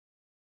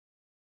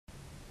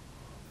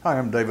Hi,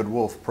 I'm David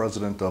Wolf,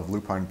 President of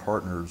Lupine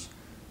Partners.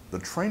 The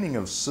training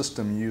of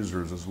system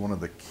users is one of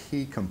the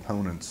key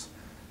components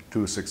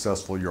to a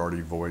successful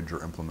Yardi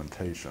Voyager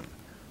implementation.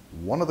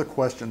 One of the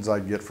questions I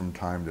get from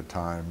time to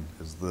time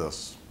is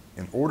this: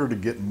 in order to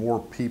get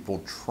more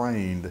people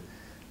trained,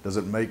 does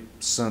it make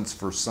sense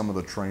for some of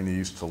the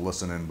trainees to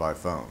listen in by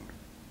phone?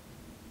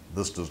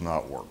 This does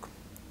not work.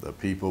 The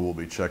people will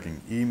be checking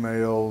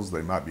emails,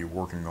 they might be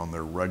working on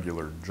their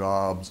regular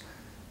jobs,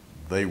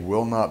 they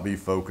will not be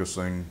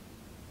focusing.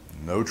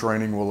 No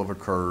training will have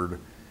occurred.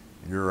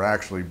 You're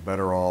actually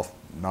better off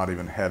not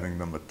even having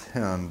them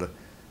attend,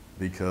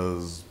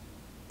 because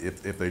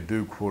if they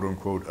do quote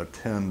unquote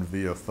attend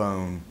via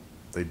phone,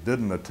 they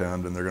didn't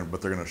attend, and they're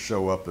going to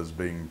show up as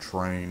being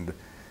trained,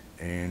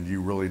 and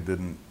you really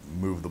didn't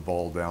move the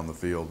ball down the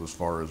field as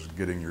far as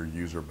getting your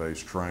user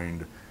base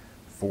trained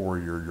for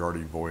your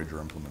Yardi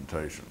Voyager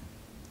implementation.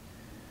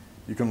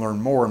 You can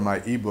learn more in my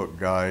ebook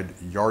guide,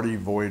 Yardi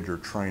Voyager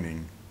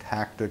Training,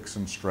 Tactics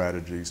and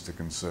Strategies to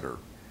Consider.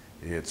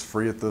 It's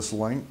free at this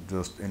link.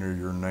 Just enter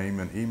your name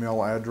and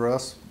email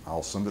address.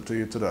 I'll send it to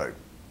you today.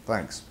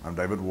 Thanks. I'm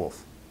David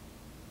Wolf.